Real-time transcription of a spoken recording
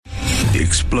The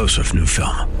explosive new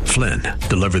film, Flynn,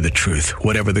 deliver the truth,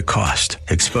 whatever the cost,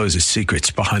 exposes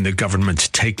secrets behind the government's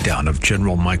takedown of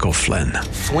General Michael Flynn.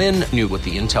 Flynn knew what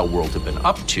the intel world had been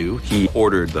up to. He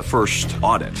ordered the first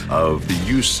audit of the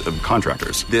use of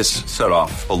contractors. This set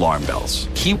off alarm bells.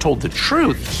 He told the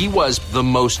truth. He was the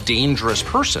most dangerous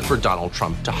person for Donald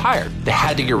Trump to hire. They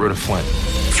had to get rid of Flynn.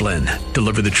 Flynn,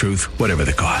 deliver the truth, whatever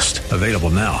the cost. Available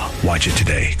now. Watch it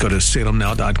today. Go to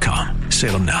salemnow.com.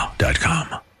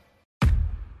 salemnow.com.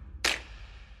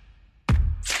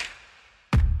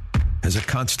 As a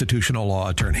constitutional law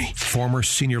attorney, former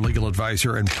senior legal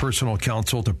advisor and personal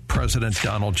counsel to President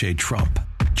Donald J. Trump,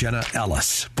 Jenna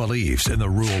Ellis believes in the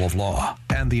rule of law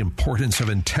and the importance of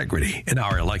integrity in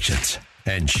our elections.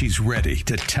 And she's ready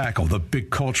to tackle the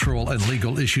big cultural and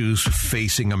legal issues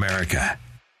facing America.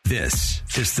 This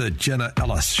is the Jenna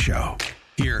Ellis Show.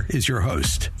 Here is your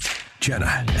host,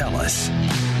 Jenna Ellis.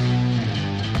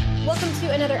 Welcome to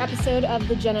another episode of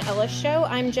the Jenna Ellis Show.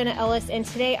 I'm Jenna Ellis, and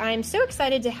today I'm so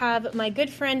excited to have my good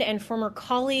friend and former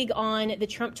colleague on the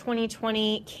Trump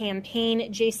 2020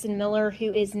 campaign, Jason Miller,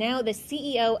 who is now the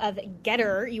CEO of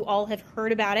Gettr. You all have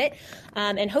heard about it,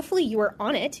 and hopefully you are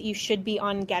on it. You should be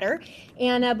on Gettr.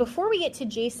 And before we get to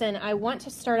Jason, I want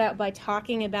to start out by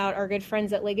talking about our good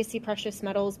friends at Legacy Precious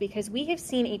Metals, because we have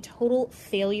seen a total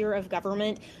failure of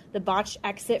government. The botched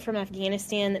exit from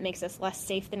Afghanistan that makes us less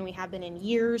safe than we have been in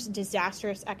years,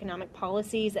 disastrous economic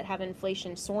policies that have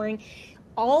inflation soaring.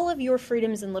 All of your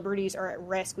freedoms and liberties are at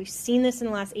risk. We've seen this in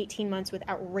the last 18 months with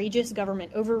outrageous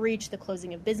government overreach, the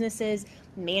closing of businesses,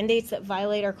 mandates that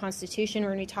violate our Constitution.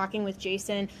 We're going to be talking with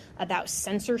Jason about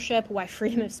censorship, why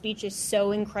freedom of speech is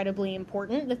so incredibly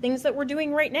important, the things that we're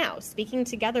doing right now, speaking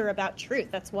together about truth.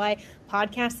 That's why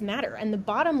podcasts matter. And the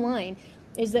bottom line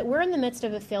is that we're in the midst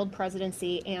of a failed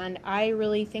presidency, and I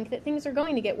really think that things are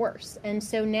going to get worse. And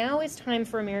so now is time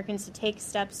for Americans to take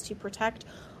steps to protect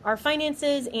our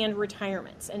finances and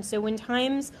retirements. And so when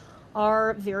times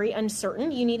are very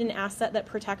uncertain, you need an asset that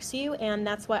protects you, and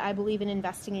that's why I believe in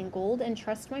investing in gold and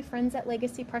trust my friends at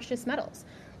Legacy Precious Metals.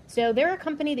 So they're a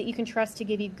company that you can trust to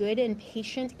give you good and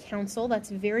patient counsel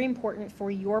that's very important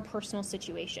for your personal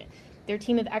situation. Their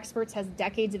team of experts has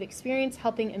decades of experience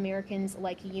helping Americans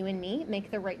like you and me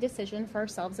make the right decision for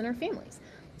ourselves and our families.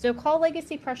 So call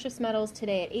Legacy Precious Metals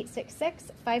today at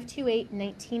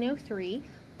 866-528-1903.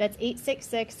 That's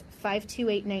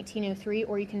 866-528-1903,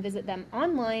 or you can visit them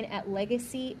online at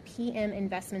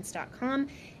legacypminvestments.com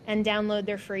and download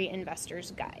their free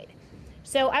investor's guide.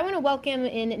 So I want to welcome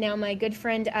in now my good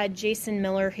friend Jason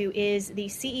Miller, who is the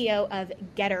CEO of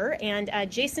Gettr. And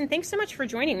Jason, thanks so much for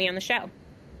joining me on the show.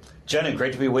 Jenna,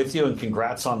 great to be with you, and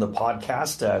congrats on the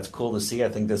podcast. It's cool to see. I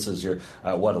think this is your,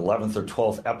 11th or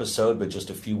 12th episode, but just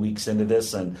a few weeks into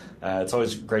this. And it's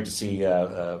always great to see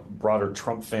broader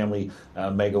Trump family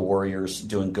mega warriors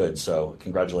doing good. So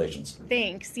congratulations.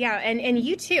 Thanks. Yeah, and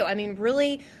you too. I mean,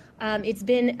 really, it's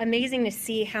been amazing to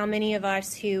see how many of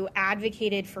us who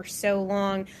advocated for so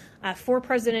long for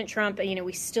President Trump,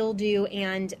 we still do,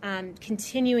 and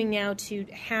continuing now to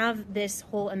have this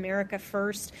whole America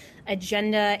First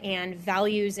agenda and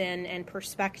values and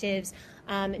perspectives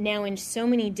now in so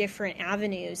many different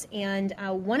avenues. And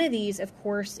one of these, of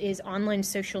course, is online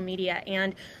social media.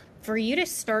 And for you to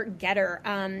start Gettr,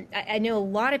 I know a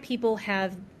lot of people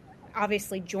have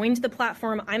obviously joined the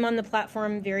platform. I'm on the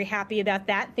platform, very happy about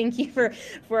that. Thank you for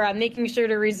making sure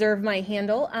to reserve my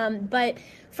handle. But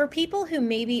for people who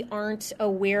maybe aren't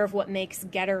aware of what makes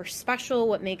Gettr special,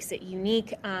 what makes it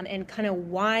unique, and kind of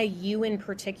why you in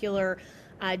particular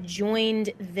joined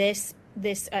this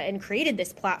and created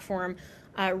this platform,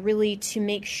 really to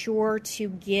make sure to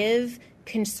give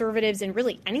conservatives and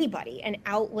really anybody an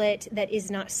outlet that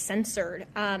is not censored.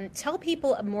 Tell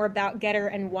people more about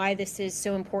Gettr and why this is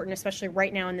so important, especially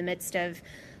right now in the midst of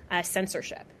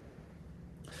censorship.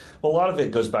 Well, a lot of it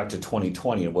goes back to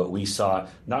 2020 and what we saw,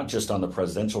 not just on the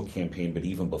presidential campaign, but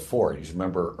even before. You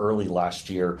remember early last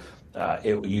year,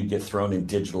 you'd get thrown in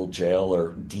digital jail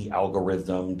or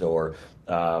de-algorithmed or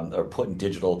put in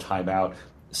digital timeout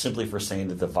simply for saying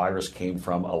that the virus came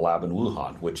from a lab in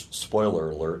Wuhan, which,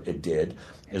 spoiler alert, it did.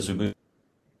 As we moved,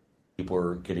 people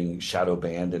were getting shadow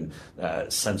banned and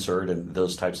censored and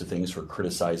those types of things for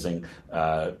criticizing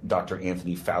Dr.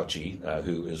 Anthony Fauci,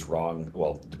 who is wrong.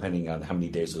 Well, depending on how many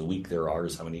days of the week there are,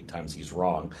 is how many times he's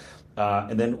wrong.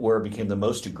 And then where it became the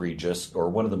most egregious, or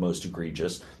one of the most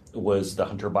egregious, was the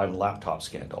Hunter Biden laptop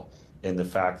scandal. in the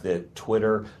fact that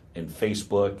Twitter and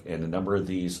Facebook and a number of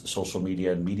these social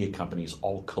media and media companies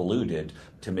all colluded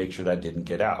to make sure that didn't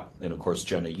get out. And of course,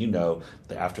 Jenna, you know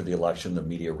that after the election, the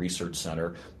Media Research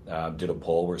Center did a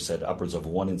poll where it said upwards of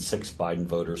 1 in 6 Biden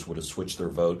voters would have switched their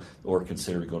vote or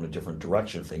considered going a different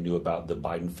direction if they knew about the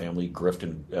Biden family grift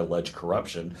and alleged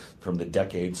corruption from the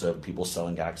decades of people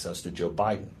selling access to Joe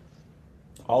Biden.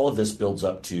 All of this builds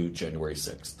up to January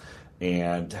 6th.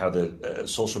 And how the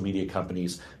social media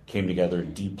companies came together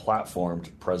and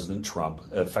deplatformed President Trump,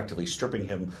 effectively stripping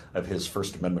him of his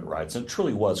First Amendment rights. And it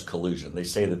truly was collusion. They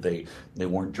say that they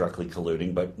weren't directly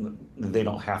colluding, but they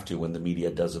don't have to when the media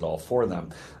does it all for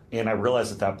them. And I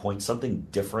realized at that point something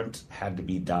different had to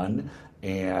be done.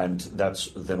 And that's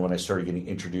then when I started getting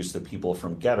introduced to people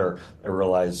from Gettr, I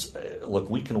realized, look,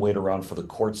 we can wait around for the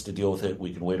courts to deal with it.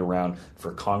 We can wait around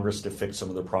for Congress to fix some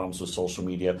of the problems with social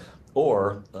media.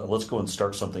 Or let's go and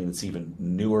start something that's even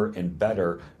newer and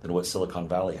better than what Silicon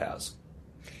Valley has.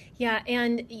 Yeah,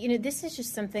 and this is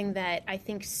just something that I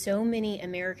think so many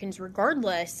Americans,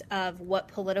 regardless of what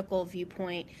political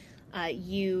viewpoint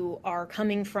you are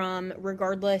coming from,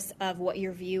 regardless of what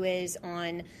your view is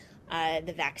on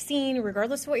the vaccine,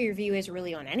 regardless of what your view is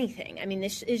really on anything. I mean,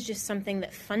 this is just something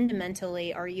that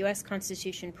fundamentally our U.S.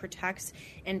 Constitution protects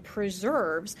and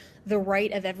preserves the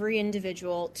right of every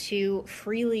individual to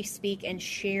freely speak and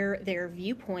share their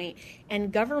viewpoint.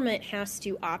 And government has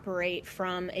to operate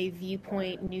from a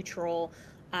viewpoint neutral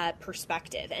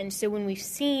perspective. And so when we've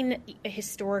seen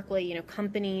historically,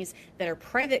 companies that are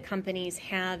private companies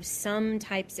have some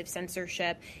types of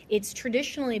censorship, it's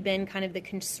traditionally been kind of the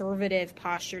conservative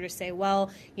posture to say,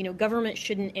 well, government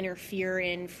shouldn't interfere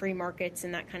in free markets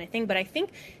and that kind of thing. But I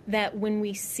think that when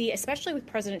we see, especially with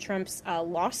President Trump's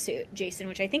lawsuit, Jason,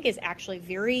 which I think is actually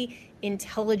very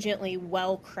intelligently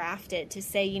well crafted to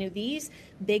say, these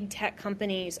big tech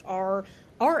companies are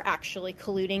actually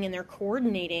colluding and they're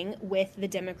coordinating with the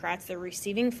Democrats. They're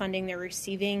receiving funding. They're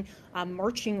receiving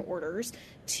marching orders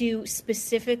to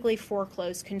specifically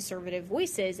foreclose conservative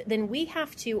voices. Then we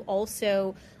have to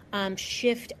also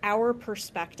shift our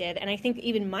perspective. And I think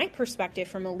even my perspective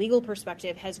from a legal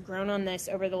perspective has grown on this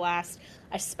over the last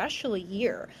especially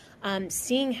year,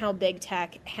 seeing how big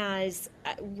tech has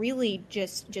really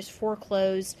just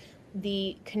foreclosed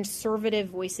the conservative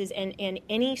voices and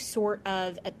any sort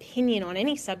of opinion on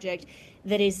any subject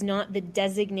that is not the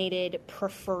designated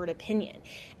preferred opinion.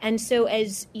 And so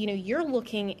as you're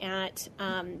looking at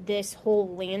this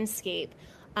whole landscape,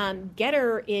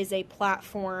 Gettr is a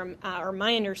platform, or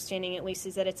my understanding at least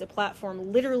is that it's a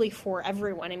platform literally for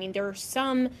everyone. I mean, there are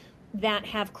some that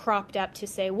have cropped up to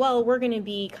say, well, we're going to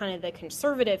be kind of the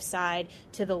conservative side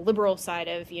to the liberal side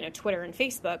of, Twitter and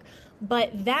Facebook.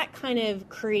 But that kind of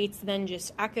creates then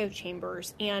just echo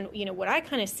chambers. And, what I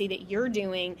kind of see that you're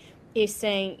doing is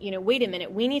saying, wait a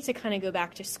minute, we need to kind of go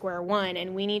back to square one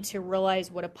and we need to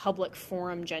realize what a public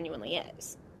forum genuinely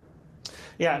is.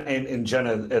 Yeah, and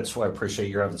Jenna, that's why I appreciate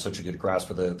you're having such a good grasp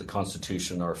of the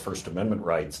Constitution, our First Amendment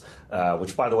rights,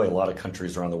 which, by the way, a lot of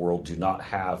countries around the world do not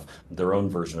have their own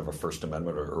version of a First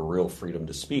Amendment or real freedom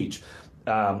to speech.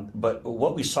 But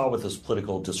what we saw with this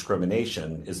political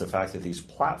discrimination is the fact that these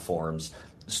platforms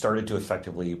started to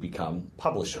effectively become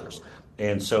publishers.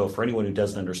 And so for anyone who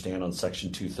doesn't understand on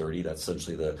Section 230, that's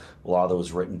essentially the law that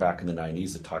was written back in the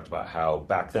 90s that talked about how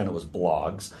back then it was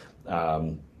blogs.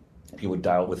 People would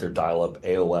dial with their dial-up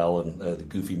AOL and the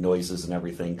goofy noises and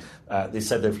everything. They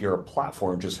said that if you're a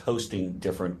platform just hosting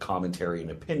different commentary and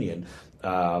opinion,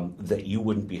 that you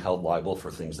wouldn't be held liable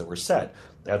for things that were said.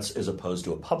 That's as opposed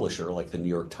to a publisher like the New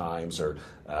York Times or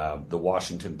the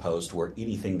Washington Post, where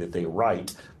anything that they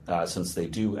write, since they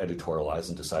do editorialize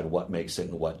and decide what makes it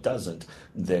and what doesn't,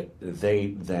 that they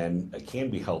then can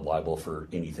be held liable for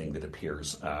anything that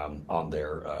appears on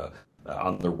their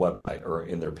website or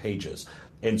in their pages.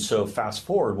 And so fast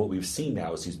forward, what we've seen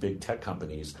now is these big tech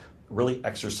companies really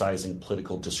exercising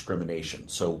political discrimination.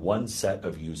 So one set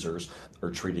of users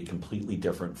are treated completely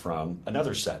different from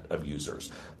another set of users.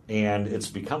 And it's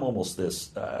become almost this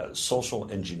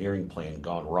social engineering plan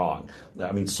gone wrong.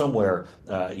 I mean, somewhere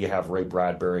you have Ray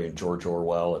Bradbury and George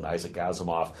Orwell and Isaac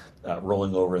Asimov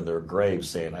rolling over in their graves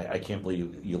saying, I can't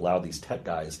believe you allowed these tech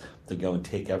guys to go and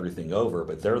take everything over.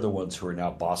 But they're the ones who are now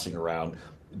bossing around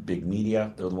big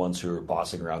media. They're the ones who are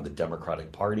bossing around the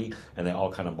Democratic Party, and they all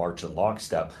kind of march in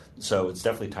lockstep. So it's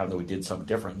definitely time that we did something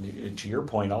different. And to your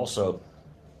point also,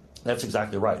 that's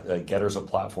exactly right. Gettr's a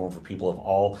platform for people of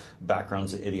all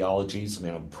backgrounds and ideologies. I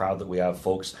mean, I'm proud that we have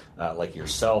folks like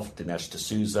yourself, Dinesh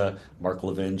D'Souza, Mark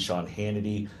Levin, Sean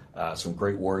Hannity, some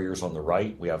great warriors on the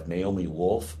right. We have Naomi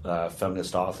Wolf,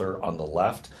 feminist author, on the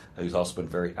left, who's also been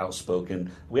very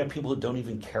outspoken. We have people who don't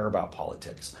even care about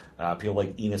politics. People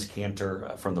like Enes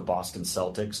Kanter from the Boston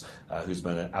Celtics, who's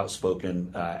been an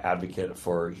outspoken advocate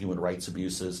for human rights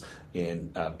abuses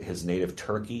in his native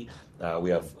Turkey.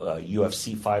 We have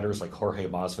UFC fighters like Jorge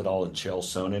Masvidal and Chael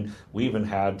Sonnen. We even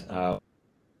had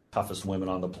toughest women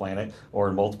on the planet, or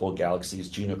in multiple galaxies,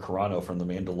 Gina Carano from The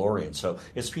Mandalorian. So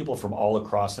it's people from all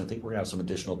across, and I think we're going to have some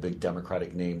additional big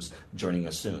Democratic names joining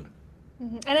us soon.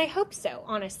 Mm-hmm. And I hope so,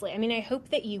 honestly. I mean, I hope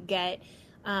that you get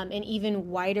an even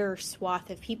wider swath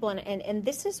of people. And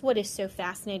this is what is so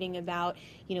fascinating about,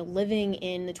 living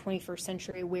in the 21st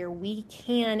century, where we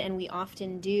can, and we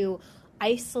often do,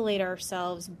 isolate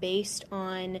ourselves based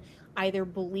on either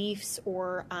beliefs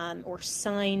or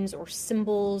signs or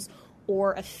symbols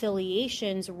or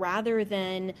affiliations, rather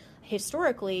than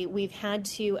historically we've had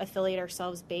to affiliate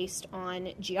ourselves based on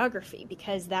geography,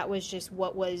 because that was just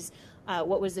what was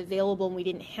available, and we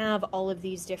didn't have all of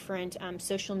these different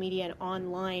social media and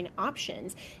online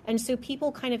options. And so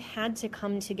people kind of had to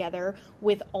come together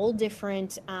with all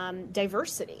different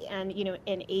diversity and,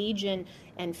 and age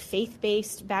and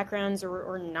faith-based backgrounds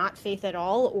or not faith at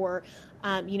all, or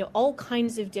all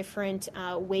kinds of different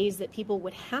ways that people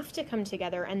would have to come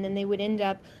together, and then they would end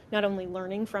up not only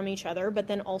learning from each other, but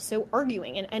then also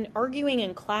arguing. And arguing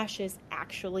and clash is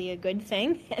actually a good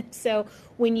thing. And so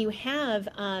when you have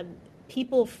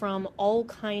people from all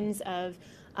kinds of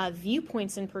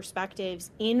viewpoints and perspectives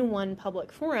in one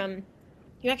public forum,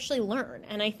 you actually learn.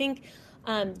 And I think,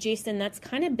 Jason, that's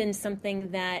kind of been something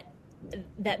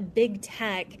that big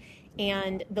tech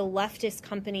and the leftist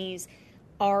companies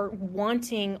are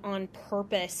wanting on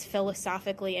purpose,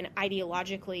 philosophically and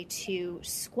ideologically, to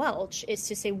squelch, is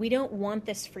to say, we don't want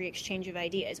this free exchange of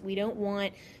ideas. We don't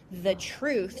want the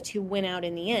truth to win out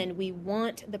in the end. We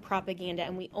want the propaganda,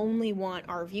 and we only want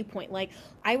our viewpoint. Like,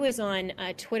 I was on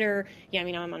Twitter.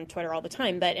 I'm on Twitter all the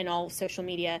time, but in all social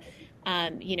media,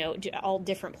 all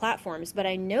different platforms. But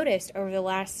I noticed over the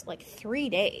last 3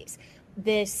 days,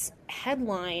 this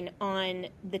headline on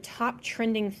the top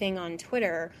trending thing on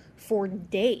Twitter for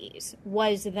days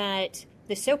was that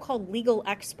the so-called legal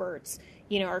experts,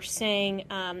 are saying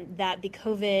that the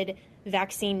COVID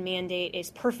vaccine mandate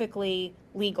is perfectly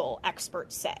legal,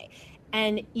 experts say.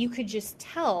 And you could just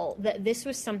tell that this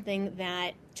was something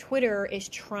that Twitter is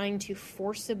trying to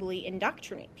forcibly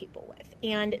indoctrinate people with.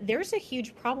 And there's a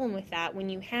huge problem with that when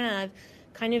you have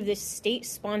kind of this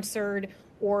state-sponsored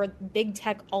or big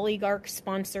tech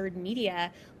oligarch-sponsored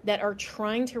media that are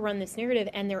trying to run this narrative,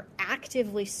 and they're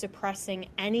actively suppressing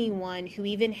anyone who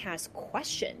even has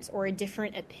questions or a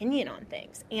different opinion on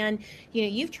things. And,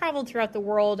 you've traveled throughout the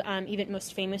world, even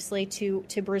most famously to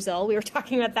Brazil. We were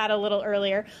talking about that a little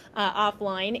earlier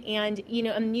offline. And,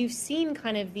 you've seen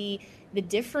kind of the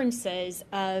differences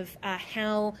of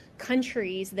how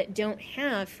countries that don't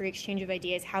have free exchange of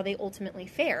ideas, how they ultimately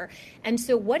fare. And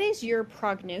so what is your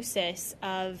prognosis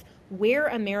of where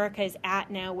America is at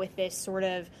now with this sort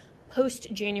of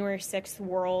post-January 6th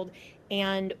world,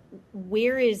 and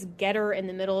where is Getter in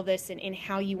the middle of this, and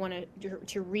how you want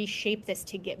to reshape this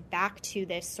to get back to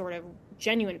this sort of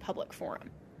genuine public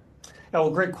forum? Well,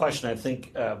 great question. I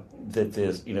think that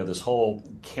this whole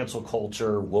cancel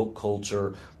culture, woke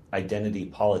culture, identity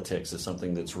politics is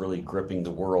something that's really gripping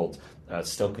the world,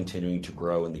 still continuing to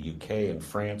grow in the UK and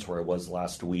France, where I was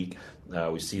last week.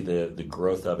 We see the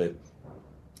growth of it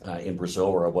in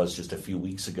Brazil, where I was just a few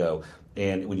weeks ago.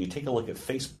 And when you take a look at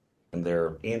Facebook and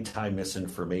their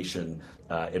anti-misinformation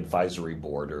advisory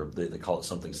board, or they call it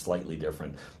something slightly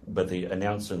different, but they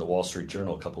announced in the Wall Street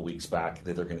Journal a couple weeks back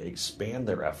that they're going to expand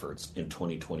their efforts in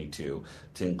 2022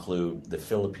 to include the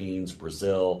Philippines,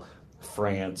 Brazil,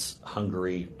 France,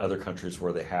 Hungary, other countries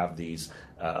where they have these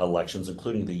elections,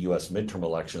 including the U.S. midterm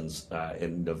elections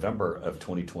in November of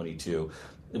 2022.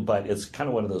 But it's kind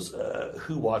of one of those,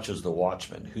 who watches the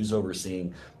watchmen? Who's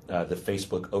overseeing the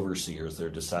Facebook overseers? They're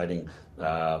deciding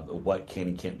what can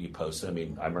and can't be posted. I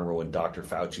mean, I remember when Dr.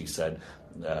 Fauci said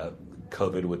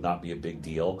COVID would not be a big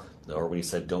deal, or when he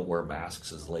said don't wear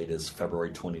masks as late as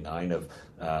February 29 of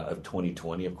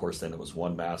 2020. Of course, then it was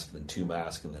one mask, then two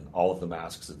masks, and then all of the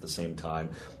masks at the same time.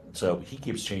 So he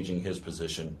keeps changing his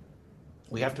position.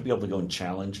 We have to be able to go and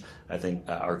challenge, I think,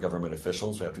 our government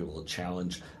officials. We have to be able to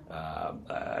challenge,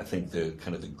 I think, the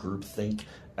kind of the groupthink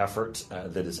effort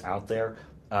that is out there.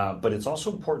 But it's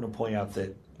also important to point out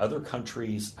that other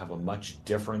countries have a much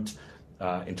different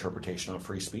interpretation on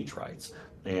free speech rights.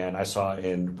 And I saw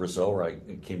in Brazil, where I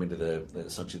came into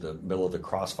essentially the middle of the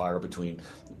crossfire between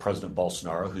President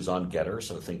Bolsonaro, who's on Getter,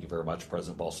 so thank you very much,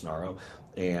 President Bolsonaro,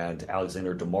 and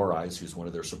Alexander de Moraes, who's one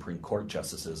of their Supreme Court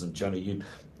justices. And Jenna, you'd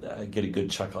get a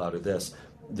good chuckle out of this.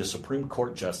 The Supreme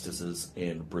Court justices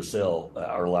in Brazil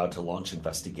are allowed to launch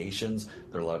investigations.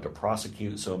 They're allowed to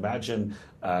prosecute. So imagine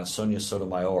Sonia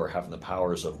Sotomayor having the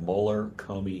powers of Mueller,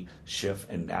 Comey, Schiff,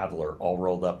 and Nadler all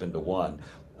rolled up into one.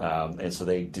 And so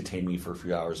they detained me for a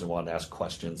few hours and wanted to ask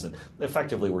questions. And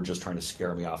effectively, were just trying to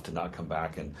scare me off to not come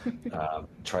back and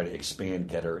try to expand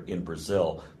Getter in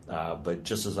Brazil. But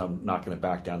just as I'm not going to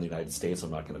back down the United States,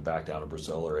 I'm not going to back down in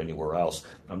Brazil or anywhere else.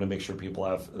 I'm going to make sure people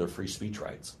have their free speech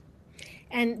rights.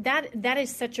 And that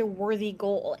is such a worthy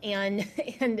goal. And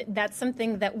that's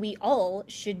something that we all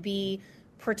should be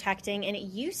protecting. And it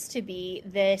used to be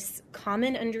this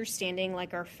common understanding,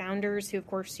 like our founders who, of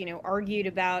course, argued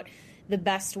about the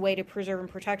best way to preserve and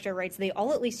protect our rights. They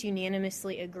all at least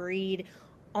unanimously agreed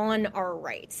on our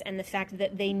rights and the fact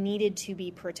that they needed to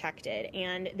be protected.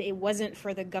 And it wasn't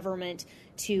for the government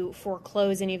to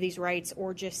foreclose any of these rights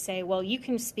or just say, well, you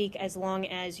can speak as long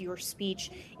as your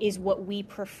speech is what we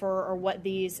prefer or what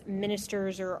these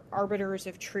ministers or arbiters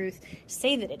of truth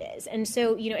say that it is. And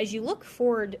so, as you look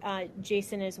forward,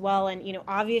 Jason, as well, and,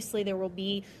 obviously there will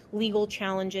be legal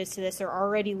challenges to this. There are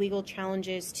already legal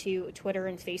challenges to Twitter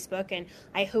and Facebook. And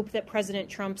I hope that President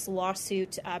Trump's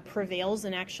lawsuit prevails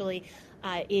and actually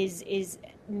is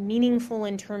meaningful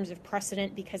in terms of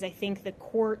precedent, because I think the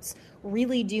courts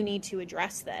really do need to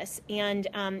address this. And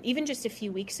even just a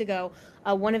few weeks ago,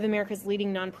 one of America's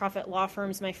leading nonprofit law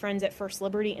firms, my friends at First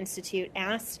Liberty Institute,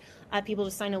 asked people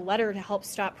to sign a letter to help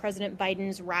stop President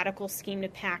Biden's radical scheme to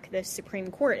pack the Supreme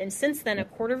Court. And since then,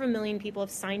 250,000 people have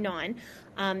signed on,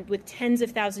 with tens of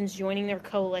thousands joining their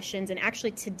coalitions. And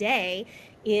actually today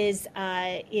is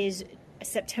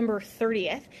September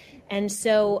 30th. And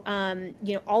so,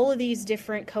 all of these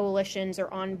different coalitions are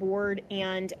on board.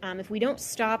 And if we don't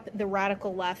stop the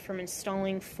radical left from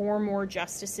installing 4 more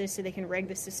justices so they can rig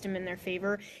the system in their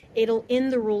favor, it'll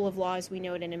end the rule of law as we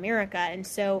know it in America. And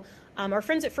so our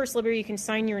friends at First Liberty, you can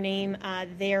sign your name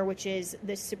there, which is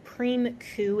the Supreme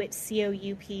Coup at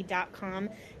COUP.com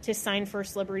to sign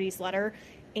First Liberty's letter.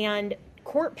 And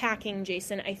court packing,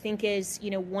 Jason, I think is,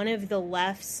 one of the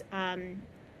left's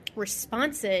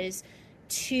responses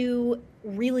to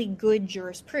really good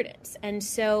jurisprudence. And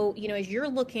so, as you're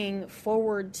looking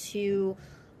forward to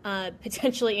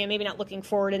potentially, and maybe not looking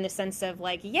forward in the sense of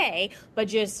like, yay, but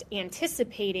just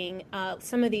anticipating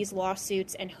some of these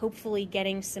lawsuits and hopefully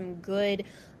getting some good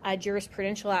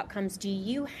jurisprudential outcomes, do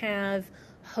you have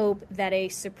hope that a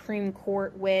Supreme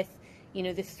Court with,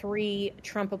 the 3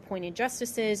 Trump-appointed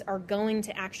justices are going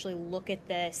to actually look at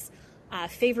this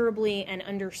favorably and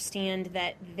understand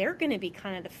that they're going to be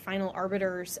kind of the final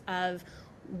arbiters of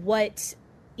what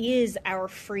is our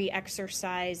free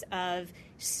exercise of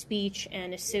speech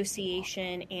and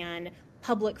association and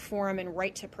public forum and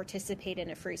right to participate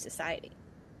in a free society?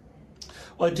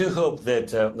 Well, I do hope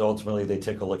that ultimately they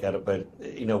take a look at it, but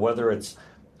whether it's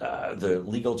the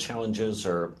legal challenges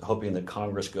or hoping that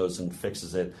Congress goes and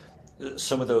fixes it,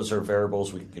 some of those are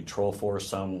variables we can control for.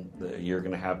 Some you're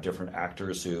going to have different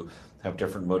actors who have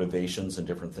different motivations and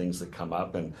different things that come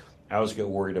up. And I always get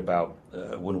worried about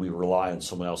when we rely on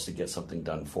someone else to get something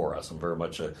done for us. I'm very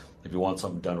much if you want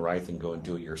something done right, then go and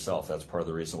do it yourself. That's part of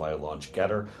the reason why I launched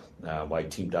Getter, why I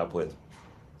teamed up with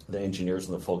the engineers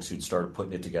and the folks who'd started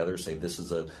putting it together, say this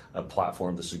is a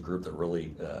platform, this is a group that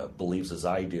really believes as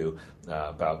I do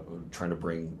about trying to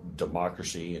bring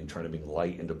democracy and trying to bring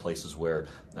light into places where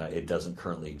it doesn't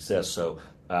currently exist. So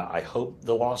I hope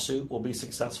the lawsuit will be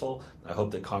successful. I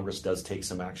hope that Congress does take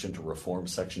some action to reform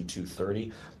Section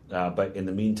 230. But in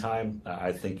the meantime,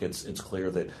 I think it's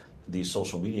clear that these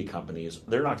social media companies,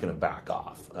 they're not going to back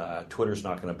off. Twitter's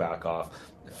not going to back off.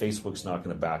 Facebook's not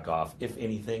going to back off. If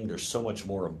anything, they're so much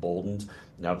more emboldened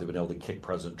now they've been able to kick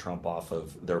President Trump off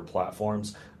of their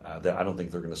platforms that I don't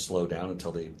think they're going to slow down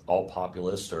until all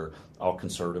populists or all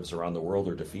conservatives around the world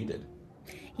are defeated.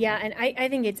 Yeah, and I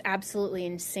think it's absolutely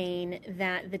insane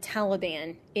that the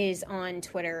Taliban is on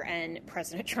Twitter and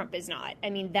President Trump is not.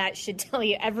 I mean, that should tell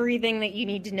you everything that you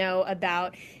need to know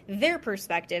about their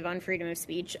perspective on freedom of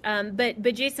speech. But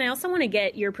Jason, I also want to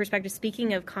get your perspective.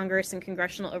 Speaking of Congress and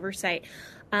congressional oversight,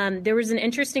 there was an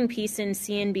interesting piece in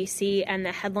CNBC, and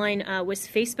the headline was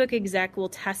Facebook exec will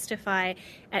testify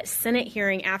at Senate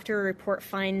hearing after a report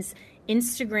finds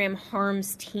Instagram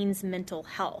harms teens' mental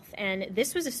health. And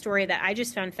this was a story that I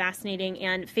just found fascinating.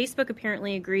 And Facebook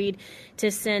apparently agreed to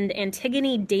send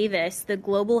Antigone Davis, the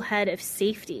global head of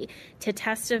safety, to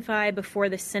testify before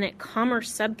the Senate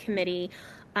Commerce Subcommittee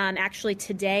actually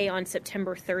today on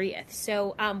September 30th.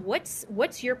 So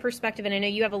what's your perspective? And I know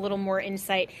you have a little more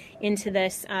insight into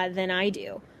this than I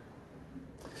do.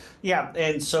 Yeah,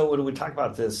 and so when we talk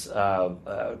about this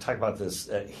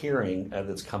hearing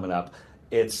that's coming up,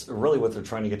 it's really what they're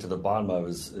trying to get to the bottom of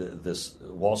is this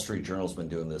Wall Street Journal's been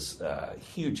doing this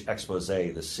huge expose,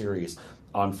 this series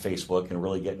on Facebook, and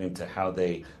really getting into how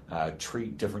they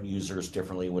treat different users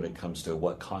differently when it comes to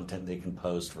what content they can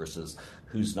post versus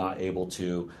who's not able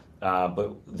to.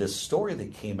 But this story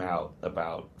that came out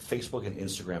about Facebook and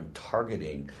Instagram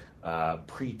targeting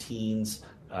preteens,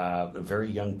 very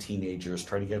young teenagers,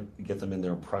 try to get them in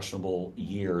their impressionable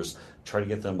years, try to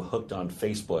get them hooked on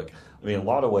Facebook. I mean, in a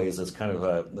lot of ways, it's kind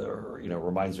of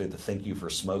reminds me of the "Thank You for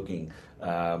Smoking"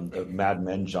 Mad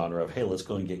Men genre of, hey, let's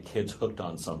go and get kids hooked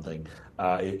on something.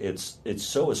 It's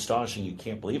so astonishing you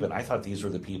can't believe it. I thought these were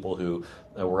the people who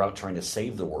were out trying to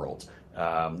save the world.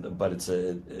 But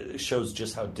it shows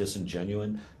just how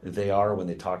disingenuous they are when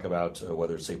they talk about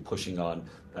whether it's, say, pushing on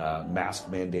mask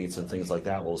mandates and things like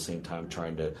that, while at the same time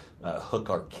trying to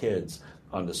hook our kids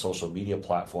onto social media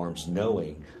platforms,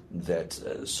 knowing that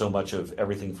so much of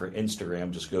everything for Instagram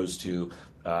just goes to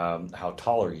how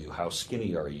tall are you, how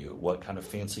skinny are you, what kind of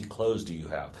fancy clothes do you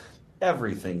have.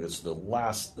 Everything that's the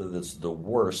worst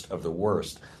of the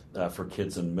worst for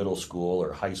kids in middle school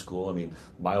or high school. I mean,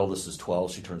 my oldest is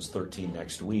 12. She turns 13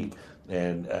 next week.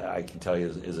 And I can tell you,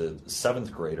 as a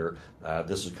seventh grader,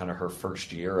 this is kind of her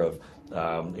first year of,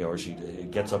 where she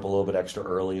gets up a little bit extra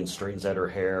early and straightens out her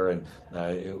hair. And,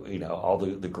 all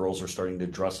the girls are starting to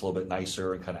dress a little bit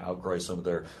nicer and kind of outgrow some of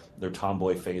their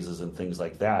tomboy phases and things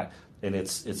like that. And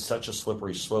it's such a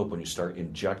slippery slope when you start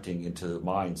injecting into the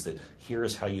minds that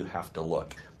here's how you have to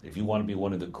look. If you want to be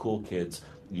one of the cool kids,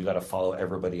 you got to follow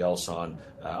everybody else on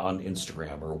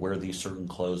Instagram or wear these certain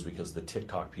clothes because the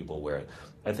TikTok people wear it.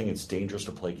 I think it's dangerous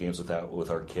to play games with that with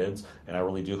our kids, and I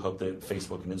really do hope that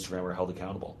Facebook and Instagram are held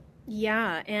accountable.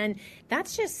 Yeah, and that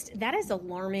is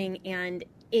alarming. And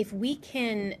if we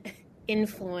can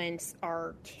influence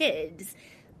our kids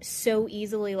so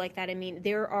easily like that, I mean,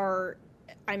 there are,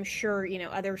 I'm sure,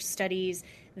 other studies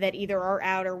that either are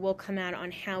out or will come out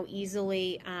on how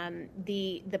easily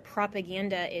the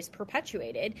propaganda is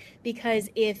perpetuated. Because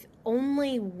if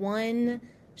only one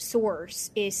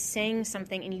source is saying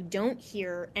something and you don't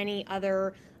hear any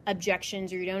other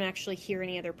objections or you don't actually hear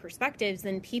any other perspectives,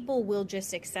 then people will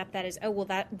just accept that as, oh, well,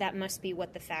 that must be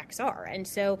what the facts are. And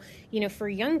so, for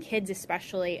young kids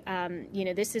especially,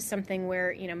 this is something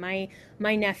where,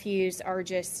 my nephews are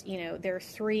just, there are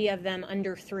 3 of them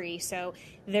under 3, so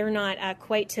they're not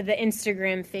quite to the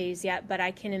Instagram phase yet, but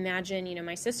I can imagine,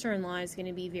 my sister-in-law is going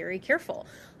to be very careful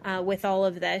with all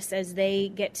of this as they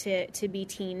get to be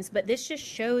teens. But this just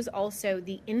shows also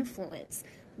the influence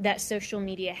that social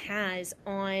media has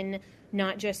on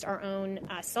not just our own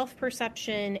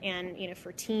self-perception and,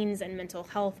 for teens and mental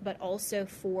health, but also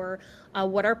for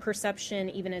what our perception,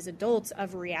 even as adults,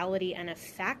 of reality and of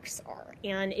facts are.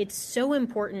 And it's so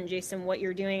important, Jason, what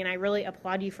you're doing, and I really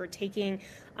applaud you for taking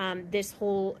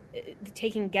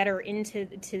taking Getter into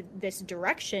this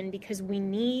direction, because we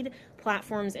need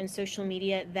platforms and social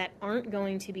media that aren't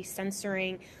going to be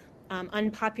censoring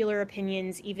unpopular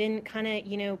opinions, even kind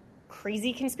of,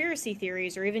 crazy conspiracy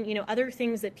theories, or even, other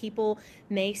things that people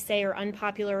may say are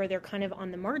unpopular or they're kind of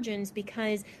on the margins,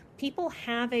 because people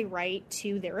have a right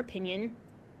to their opinion.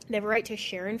 They have a right to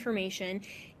share information.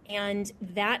 And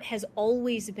that has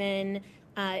always been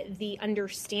the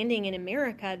understanding in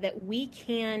America, that we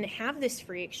can have this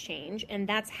free exchange, and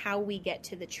that's how we get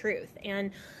to the truth.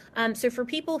 And so for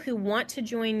people who want to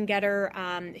join Getter,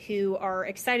 who are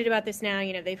excited about this now,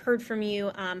 they've heard from you.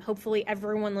 Hopefully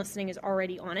everyone listening is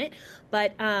already on it.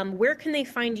 But where can they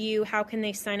find you? How can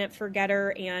they sign up for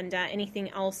Getter, and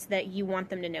anything else that you want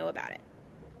them to know about it?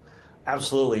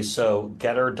 Absolutely. So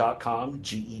Getter.com,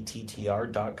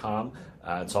 Gettr.com.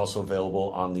 It's also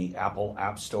available on the Apple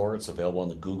App Store. It's available on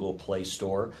the Google Play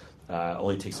Store.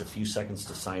 Only takes a few seconds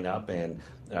to sign up. And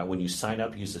when you sign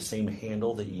up, use the same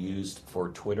handle that you used for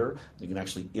Twitter. You can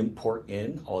actually import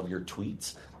in all of your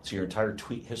tweets. So your entire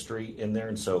tweet history in there.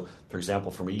 And so, for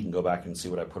example, for me, you can go back and see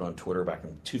what I put on Twitter back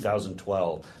in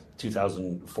 2012,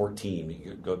 2014.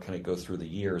 You can go through the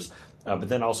years. But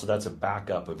then also that's a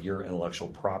backup of your intellectual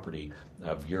property,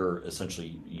 of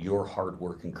essentially your hard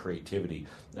work and creativity.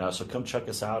 So come check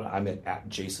us out. I'm at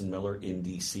Jason Miller in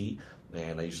DC,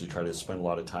 and I usually try to spend a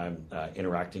lot of time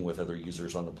interacting with other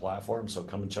users on the platform. So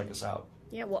come and check us out.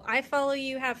 Yeah, well, I follow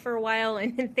you, have for a while,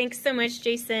 and thanks so much,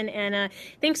 Jason, and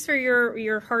thanks for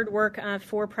your hard work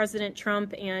for President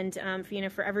Trump, and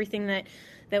for everything that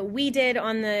we did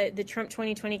on the Trump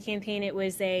 2020 campaign. It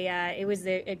was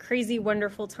a crazy,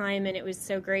 wonderful time, and it was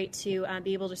so great to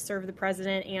be able to serve the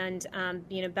president.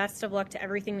 And best of luck to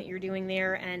everything that you're doing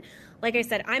there. And like I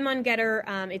said, I'm on Getter.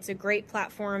 It's a great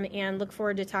platform, and look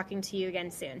forward to talking to you again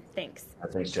soon. Thanks.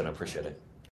 Thanks, Jenna. Appreciate it.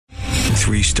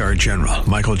 3-star General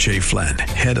Michael J. Flynn,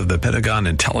 head of the Pentagon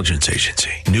Intelligence Agency,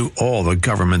 knew all the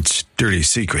government's dirty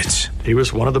secrets. He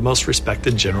was one of the most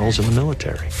respected generals in the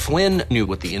military. Flynn knew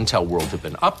what the intel world had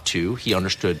been up to. He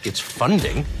understood its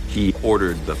funding. He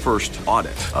ordered the first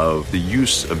audit of the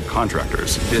use of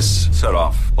contractors. This set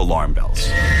off alarm bells.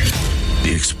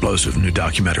 The explosive new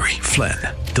documentary, Flynn,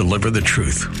 Deliver the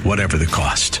Truth, Whatever the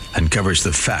Cost, uncovers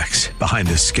the facts behind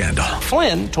this scandal.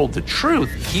 Flynn told the truth.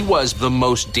 He was the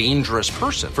most dangerous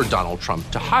person for Donald Trump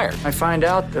to hire. I find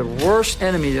out the worst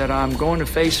enemy that I'm going to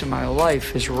face in my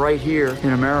life is right here in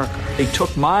America. They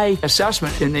took my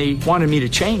assessment and they wanted me to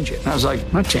change it. And I was like,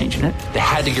 I'm not changing it. They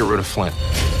had to get rid of Flynn.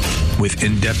 With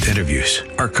in-depth interviews,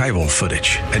 archival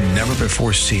footage, and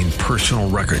never-before-seen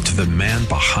personal records of the man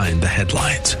behind the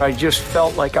headlines. I just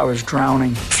felt like I was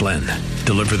drowning. Flynn,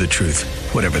 Deliver the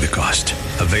Truth, Whatever the Cost.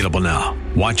 Available now.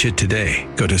 Watch it today.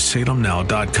 Go to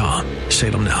salemnow.com.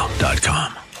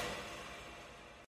 salemnow.com.